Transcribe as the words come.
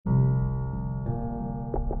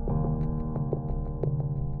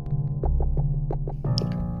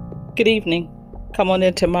Good evening. Come on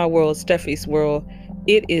into my world, Steffi's world.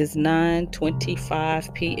 It is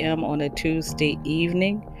 9:25 p.m. on a Tuesday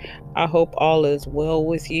evening. I hope all is well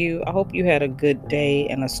with you. I hope you had a good day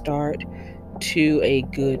and a start to a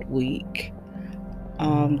good week.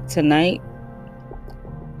 Tonight,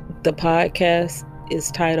 the podcast is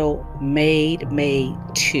titled Maid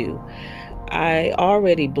 2. I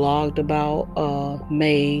already blogged about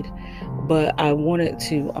Maid, but I wanted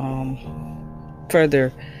to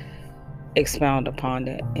further expound upon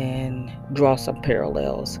it and draw some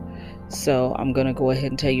parallels. So I'm going to go ahead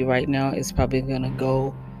and tell you right now, it's probably going to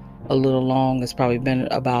go a little long. It's probably been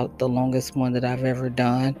about the longest one that I've ever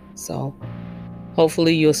done. So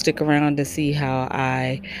hopefully you'll stick around to see how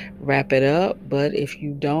I wrap it up. But if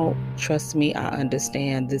you don't, trust me, I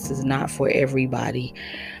understand this is not for everybody.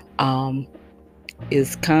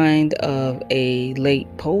 Is kind of a late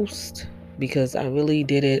post because I really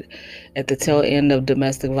did it at the tail end of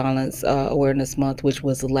Domestic Violence Awareness Month, which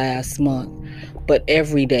was last month. But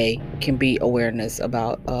every day can be awareness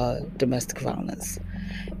about domestic violence.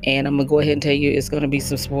 And I'm going to go ahead and tell you it's going to be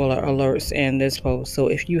some spoiler alerts in this post. So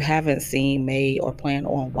if you haven't seen Maid or plan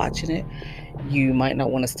on watching it, you might not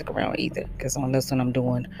want to stick around either, because on this one I'm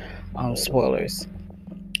doing spoilers.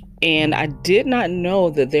 And I did not know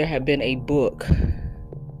that there had been a book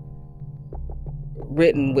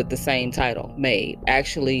written with the same title, Maid.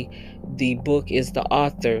 Actually, the book is the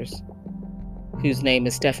author's, whose name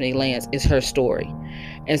is Stephanie Lance, is her story.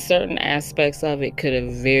 And certain aspects of it could have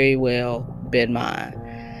very well been mine.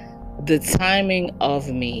 The timing of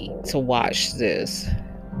me to watch this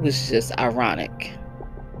was just ironic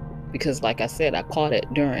because, like I said, I caught it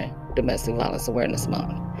during Domestic Violence Awareness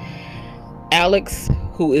Month. Alex,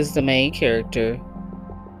 who is the main character,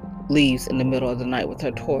 leaves in the middle of the night with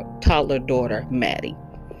her toddler daughter, Maddie.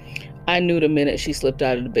 I knew the minute she slipped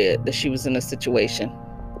out of the bed that she was in a situation.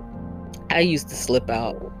 I used to slip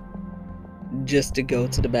out just to go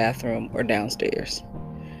to the bathroom or downstairs.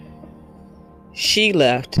 She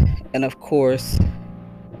left, and of course,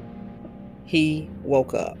 he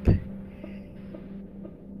woke up.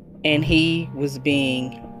 And he was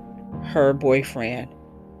being her boyfriend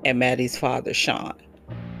and Maddie's father, Sean,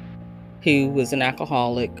 who was an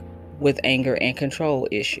alcoholic with anger and control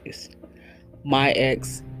issues. My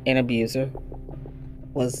ex and abuser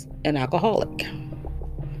was an alcoholic.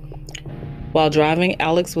 While driving,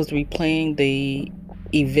 Alex was replaying the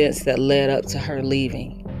events that led up to her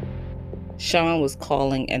leaving. Sean was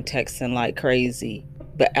calling and texting like crazy,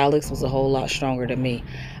 but Alex was a whole lot stronger than me.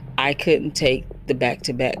 I couldn't take the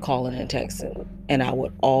back-to-back calling and texting, and I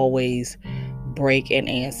would always break and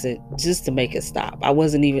answer just to make it stop. I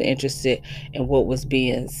wasn't even interested in what was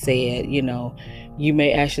being said. You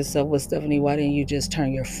may ask yourself, well, Stephanie, why didn't you just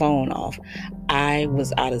turn your phone off? I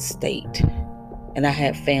was out of state and I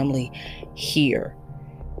had family here,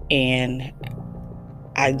 and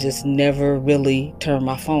I just never really turned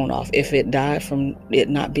my phone off. If it died from it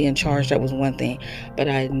not being charged, that was one thing, but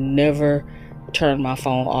I never turned my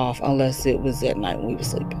phone off unless it was at night when we were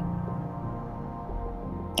sleeping.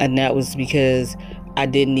 And that was because I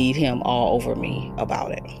didn't need him all over me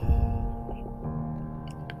about it.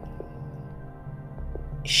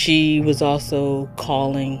 She was also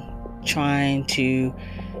calling, trying to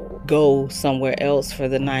go somewhere else for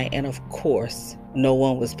the night. And of course, no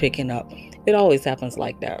one was picking up. It always happens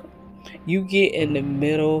like that. You get in the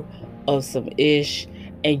middle of some ish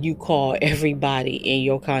and you call everybody in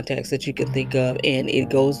your contacts that you can think of, and it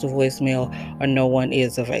goes to voicemail or no one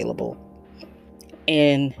is available.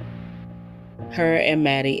 And her and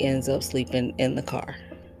Maddie ends up sleeping in the car.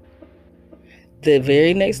 The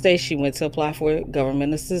very next day, she went to apply for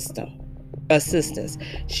government assistance.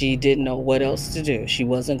 She didn't know what else to do. She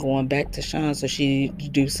wasn't going back to Sean, so she needed to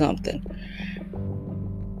do something.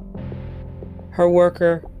 Her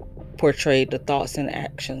worker portrayed the thoughts and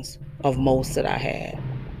actions of most that I had.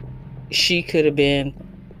 She could have been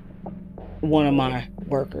one of my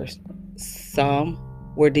workers. Some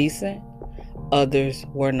were decent, others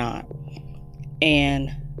were not. And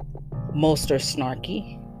most are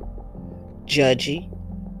snarky, judgy,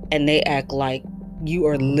 and they act like you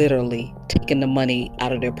are literally taking the money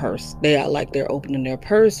out of their purse. They act like they're opening their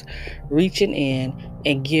purse, reaching in,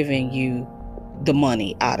 and giving you the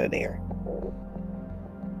money out of there.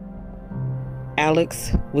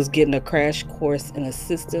 Alex was getting a crash course in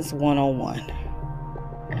assistance 101.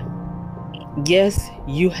 Yes,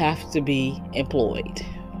 you have to be employed,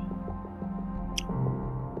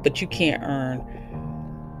 but you can't earn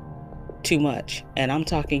too much. And I'm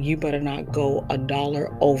talking, you better not go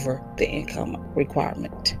 $1 over the income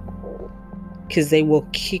requirement, because they will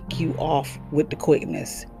kick you off with the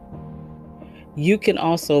quickness. You can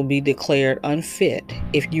also be declared unfit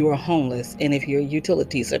if you are homeless and if your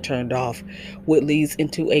utilities are turned off, which leads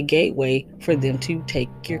into a gateway for them to take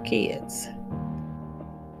your kids.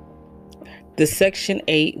 The Section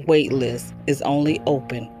 8 wait list is only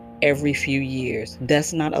open every few years.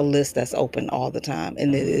 That's not a list that's open all the time,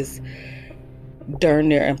 and it is darn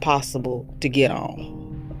near impossible to get on.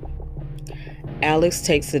 Alex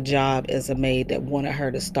takes a job as a maid that wanted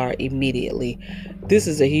her to start immediately. This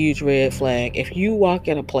is a huge red flag. If you walk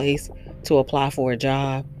in a place to apply for a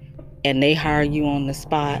job and they hire you on the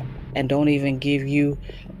spot and don't even give you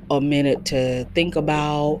a minute to think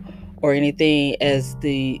about or anything, as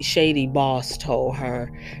the shady boss told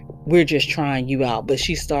her, we're just trying you out. But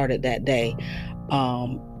she started that day.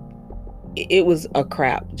 It was a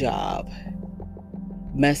crap job.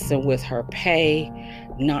 Messing with her pay,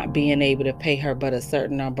 not being able to pay her but a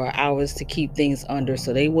certain number of hours to keep things under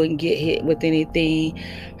so they wouldn't get hit with anything.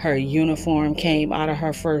 Her uniform came out of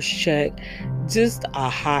her first check. Just a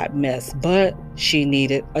hot mess. But she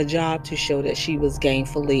needed a job to show that she was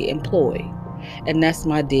gainfully employed. And that's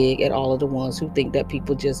my dig at all of the ones who think that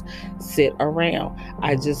people just sit around.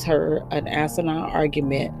 I just heard an asinine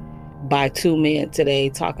argument by two men today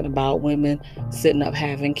talking about women sitting up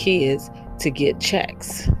having kids to get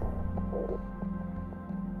checks.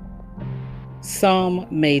 Some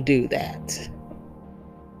may do that.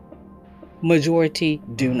 Majority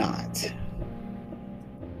do not.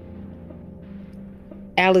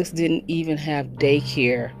 Alex didn't even have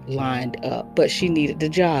daycare lined up, but she needed the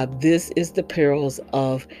job. This is the perils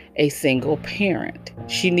of a single parent.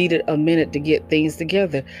 She needed a minute to get things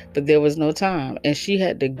together, but there was no time, and she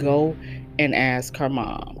had to go and ask her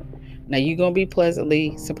mom. Now, you're going to be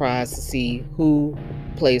pleasantly surprised to see who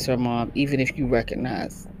plays her mom, even if you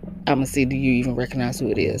recognize. I'm going to see, do you even recognize who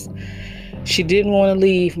it is? She didn't want to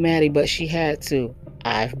leave Maddie, but she had to.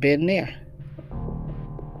 I've been there.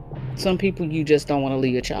 Some people you just don't want to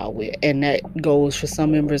leave your child with, and that goes for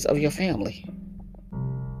some members of your family.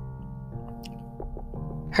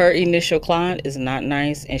 Her initial client is not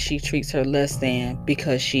nice, and she treats her less than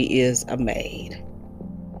because she is a maid.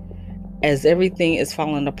 As everything is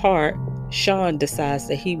falling apart, Sean decides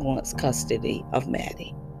that he wants custody of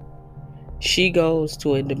Maddie. She goes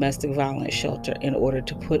to a domestic violence shelter in order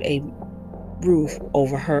to put a roof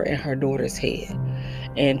over her and her daughter's head,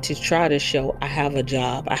 and to try to show, I have a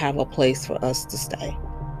job, I have a place for us to stay.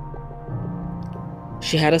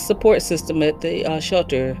 She had a support system at the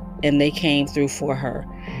shelter, and they came through for her.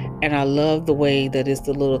 And I love the way that it's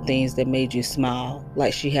the little things that made you smile.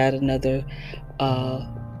 Like she had another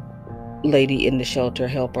lady in the shelter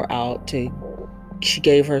help her out. She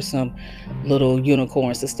gave her some little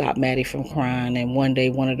unicorns to stop Maddie from crying. And one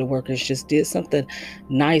day, one of the workers just did something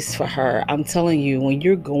nice for her. I'm telling you, when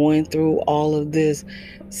you're going through all of this,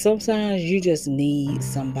 sometimes you just need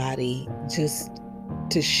somebody just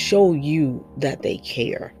to show you that they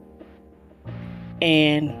care.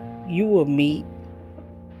 And you will meet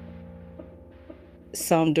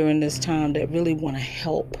some during this time that really want to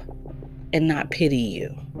help and not pity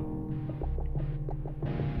you.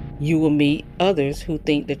 You will meet others who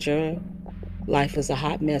think that your life is a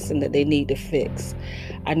hot mess and that they need to fix.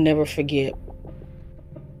 I never forget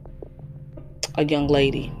a young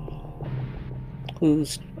lady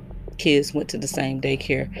whose kids went to the same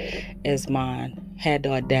daycare as mine, had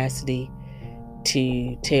the audacity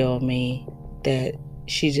to tell me that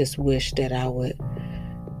she just wished that I would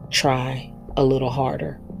try a little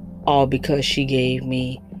harder, all because she gave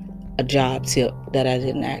me a job tip that I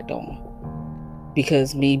didn't act on.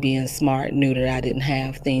 Because me being smart knew that I didn't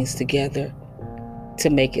have things together to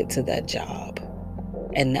make it to that job.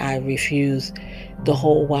 And I refused. The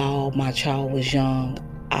whole while my child was young,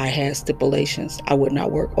 I had stipulations. I would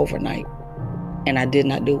not work overnight. And I did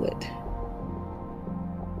not do it.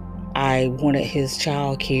 I wanted his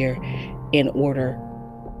child care in order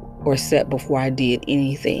or set before I did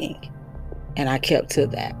anything. And I kept to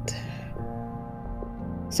that.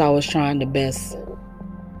 So I was trying the best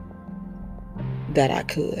that I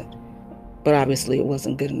could. But obviously it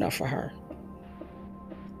wasn't good enough for her.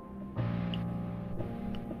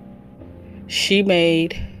 She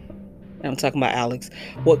made, and I'm talking about Alex,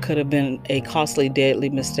 what could have been a costly, deadly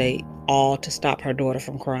mistake, all to stop her daughter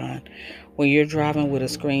from crying. When you're driving with a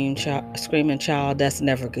screaming child, that's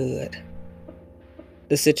never good.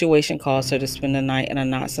 The situation caused her to spend the night in a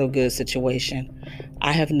not so good situation.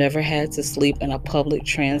 I have never had to sleep in a public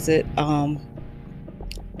transit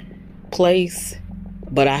place,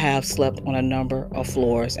 but I have slept on a number of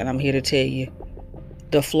floors, and I'm here to tell you,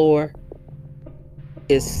 the floor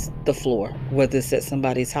is the floor, whether it's at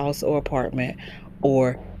somebody's house or apartment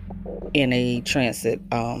or in a transit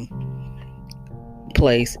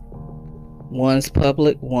place. One's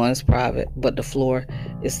public, one's private, but the floor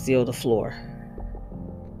is still the floor.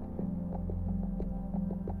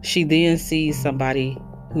 She then sees somebody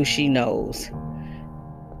who she knows.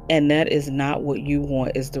 And that is not what you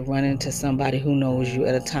want, is to run into somebody who knows you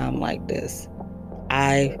at a time like this.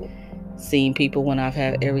 I've seen people when I've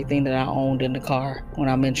had everything that I owned in the car, when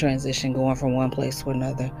I'm in transition going from one place to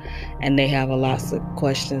another, and they have a lots of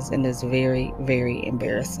questions, and it's very, very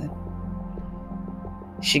embarrassing.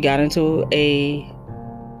 She got into a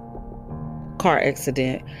car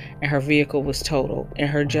accident and her vehicle was totaled, and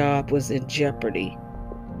her job was in jeopardy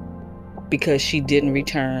because she didn't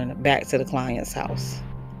return back to the client's house.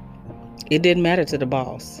 It didn't matter to the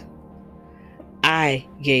boss. I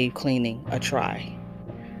gave cleaning a try.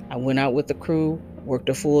 I went out with the crew, worked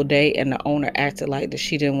a full day, and the owner acted like that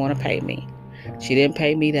she didn't want to pay me. She didn't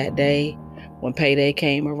pay me that day. When payday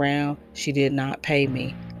came around, she did not pay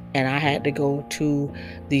me. And I had to go to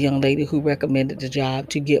the young lady who recommended the job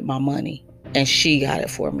to get my money. And she got it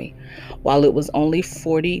for me. While it was only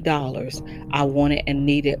 $40, I wanted and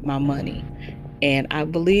needed my money. And I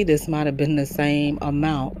believe this might have been the same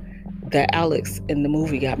amount that Alex in the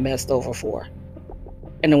movie got messed over for.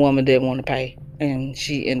 And the woman didn't want to pay. And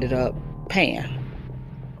she ended up paying.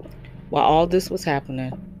 While all this was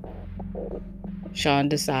happening, Sean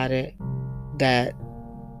decided that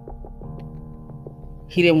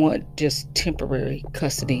he didn't want just temporary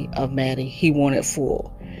custody of Maddie. He wanted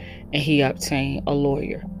full. And he obtained a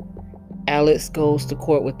lawyer. Alex goes to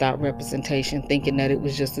court without representation, thinking that it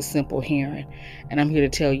was just a simple hearing. And I'm here to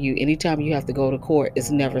tell you, anytime you have to go to court,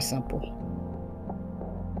 it's never simple.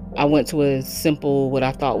 I went to a simple, what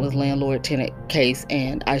I thought was landlord-tenant case,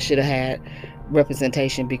 and I should have had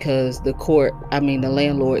representation because the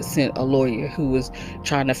landlord sent a lawyer who was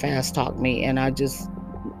trying to fast talk me, and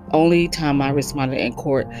only time I responded in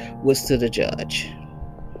court was to the judge.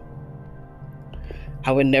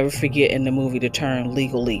 I would never forget in the movie the term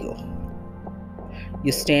legal.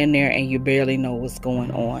 You stand there and you barely know what's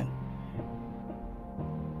going on.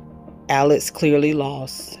 Alex clearly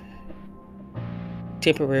lost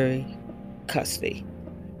temporary custody.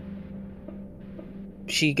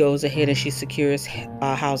 She goes ahead and she secures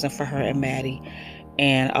housing for her and Maddie.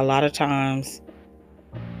 And a lot of times,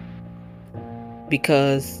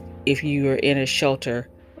 because if you are in a shelter,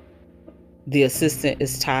 the assistant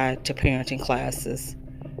is tied to parenting classes.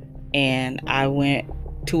 And I went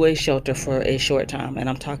to a shelter for a short time, and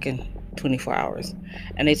I'm talking 24 hours.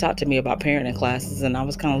 And they talked to me about parenting classes, and I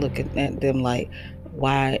was kind of looking at them like,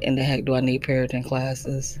 why in the heck do I need parenting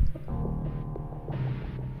classes?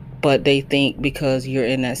 But they think because you're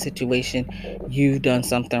in that situation, you've done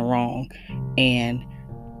something wrong, and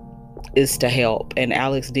it's to help. And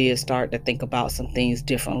Alex did start to think about some things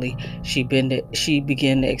differently. She began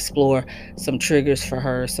to explore some triggers for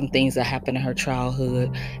her, some things that happened in her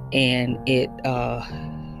childhood, and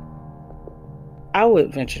I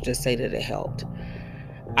would venture to say that it helped.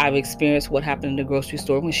 I've experienced what happened in the grocery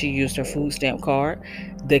store when she used her food stamp card.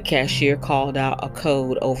 The cashier called out a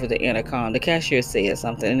code over the intercom. The cashier said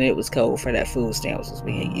something, and it was code for that food stamps was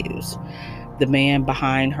being used. The man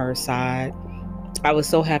behind her side, I was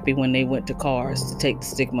so happy when they went to cars to take the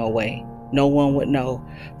stigma away. No one would know.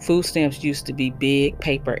 Food stamps used to be big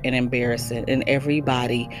paper and embarrassing, and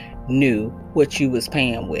everybody knew what you was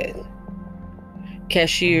paying with.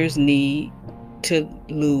 Cashiers need to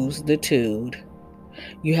lose the tude.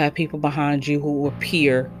 You have people behind you who will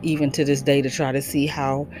peer even to this day to try to see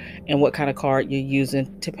how and what kind of card you're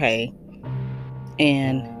using to pay.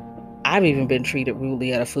 And I've even been treated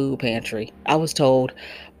rudely at a food pantry. I was told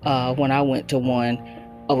when I went to one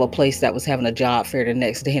of a place that was having a job fair the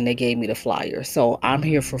next day, and they gave me the flyer. So I'm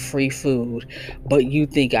here for free food, but you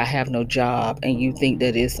think I have no job, and you think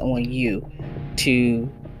that it's on you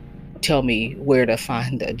to tell me where to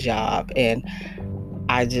find a job. And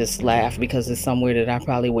I just laugh because it's somewhere that I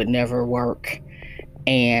probably would never work.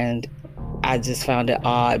 And I just found it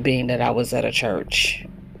odd, being that I was at a church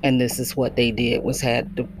and this is what they did, was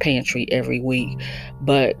had the pantry every week.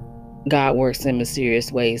 But God works in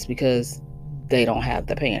mysterious ways because they don't have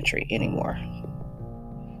the pantry anymore.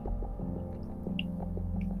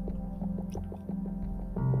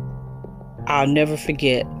 I'll never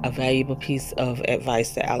forget a valuable piece of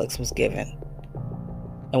advice that Alex was given.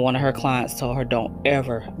 And one of her clients told her, don't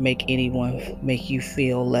ever make anyone make you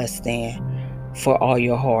feel less than for all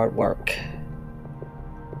your hard work.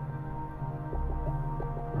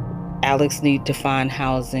 Alex needed to find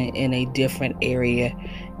housing in a different area,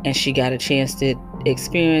 and she got a chance to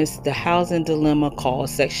experienced the housing dilemma called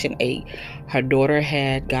Section 8. Her daughter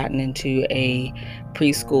had gotten into a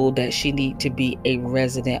preschool that she needed to be a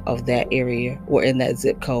resident of that area or in that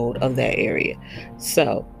zip code of that area.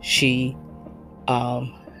 So she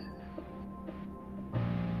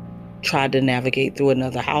tried to navigate through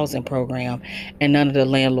another housing program, and none of the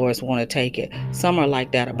landlords want to take it. Some are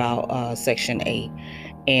like that about Section 8,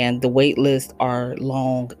 and the wait lists are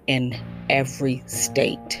long in every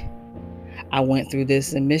state. I went through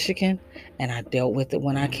this in Michigan, and I dealt with it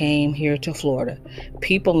when I came here to Florida.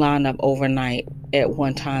 People lined up overnight at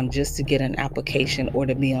one time just to get an application or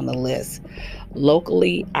to be on the list.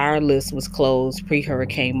 Locally, our list was closed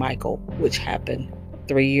pre-Hurricane Michael, which happened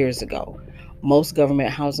 3 years ago. Most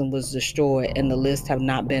government housing was destroyed, and the lists have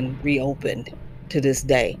not been reopened to this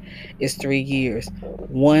day. It's 3 years.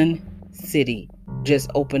 One city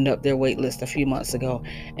just opened up their wait list a few months ago,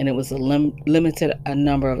 and it was a limited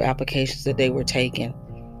number of applications that they were taking.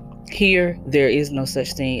 Here, there is no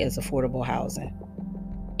such thing as affordable housing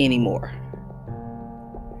anymore.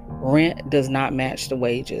 Rent does not match the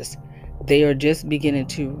wages. They are just beginning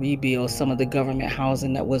to rebuild some of the government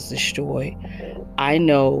housing that was destroyed. I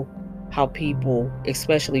know how people,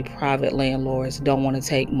 especially private landlords, don't want to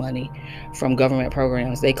take money from government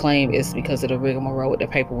programs. They claim it's because of the rigmarole with the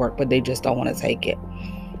paperwork, but they just don't want to take it.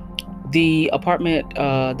 The apartment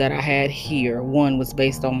that I had here, one was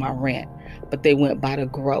based on my rent, but they went by the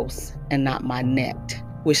gross and not my net,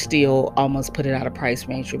 which still almost put it out of price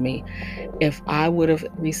range for me. If I would have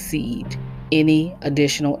received any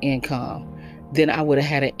additional income, then I would have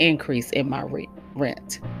had an increase in my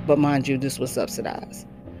rent. But mind you, this was subsidized.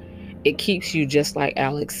 It keeps you, just like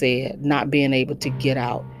Alex said, not being able to get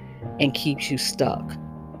out and keeps you stuck.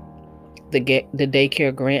 The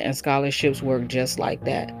daycare grant and scholarships work just like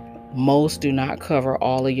that. Most do not cover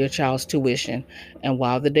all of your child's tuition, and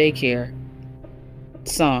while the daycare,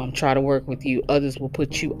 some try to work with you, others will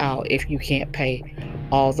put you out if you can't pay,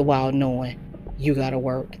 all the while knowing you gotta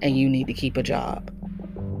work and you need to keep a job.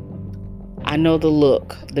 I know the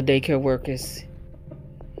look the daycare workers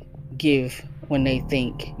give when they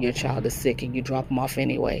think your child is sick and you drop them off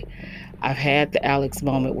anyway. I've had the Alex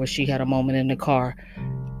moment where she had a moment in the car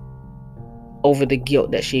over the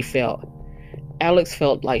guilt that she felt. Alex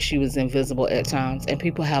felt like she was invisible at times, and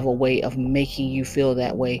people have a way of making you feel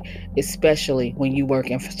that way, especially when you work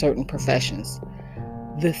in certain professions.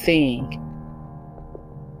 The thing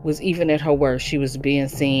was, even at her worst, she was being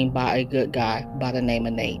seen by a good guy by the name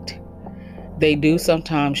of Nate. They do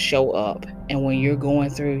sometimes show up, and when you're going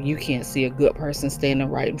through, you can't see a good person standing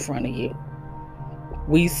right in front of you.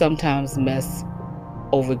 We sometimes mess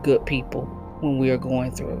over good people when we are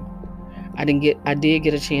going through. I did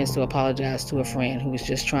get a chance to apologize to a friend who was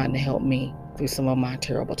just trying to help me through some of my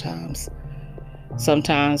terrible times.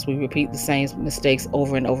 Sometimes we repeat the same mistakes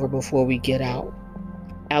over and over before we get out.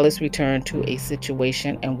 Alice returned to a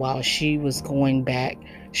situation, and while she was going back,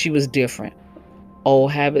 she was different.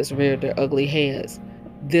 Old habits reared their ugly heads.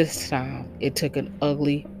 This time, it took an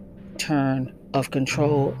ugly turn of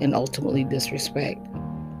control and ultimately disrespect.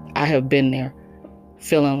 I have been there,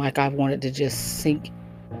 feeling like I wanted to just sink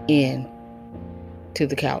in to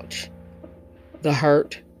the couch. The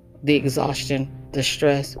hurt, the exhaustion, the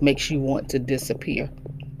stress makes you want to disappear.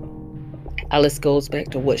 Alice goes back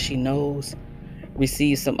to what she knows,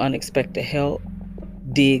 receives some unexpected help,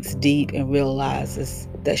 digs deep, and realizes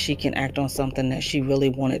that she can act on something that she really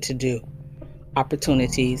wanted to do.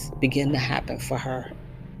 Opportunities begin to happen for her.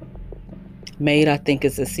 Maid, I think,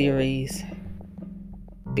 is a series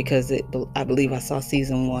because I believe I saw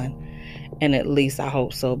season 1, and at least I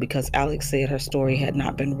hope so, because Alex said her story had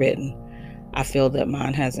not been written. I feel that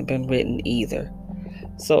mine hasn't been written either.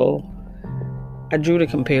 So I drew the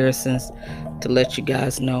comparisons to let you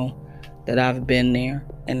guys know that I've been there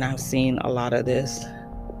and I've seen a lot of this,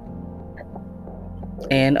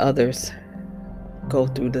 and others go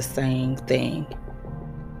through the same thing.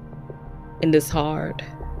 And it's hard.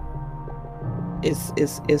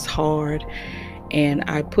 It's hard. And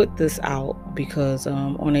I put this out because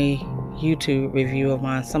on a YouTube review of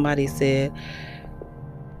mine, somebody said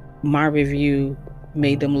my review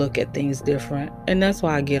made them look at things different. And that's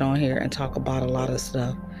why I get on here and talk about a lot of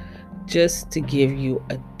stuff, just to give you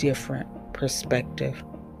a different perspective.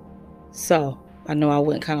 So I know I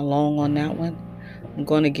went kind of long on that one. I'm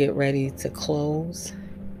going to get ready to close.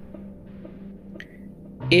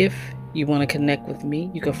 If you want to connect with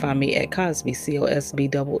me, you can find me at Cosby,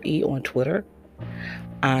 COSBEE on Twitter.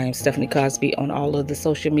 I'm Stephanie Cosby on all of the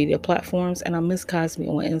social media platforms, and I'm Miss Cosby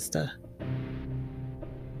on Insta.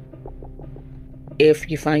 If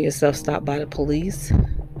you find yourself stopped by the police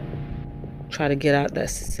Try to get out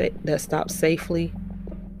that stop safely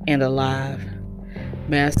and alive.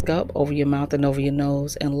 Mask up over your mouth and over your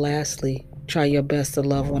nose. And lastly, try your best to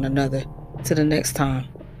love one another. Till the next time,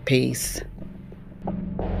 peace.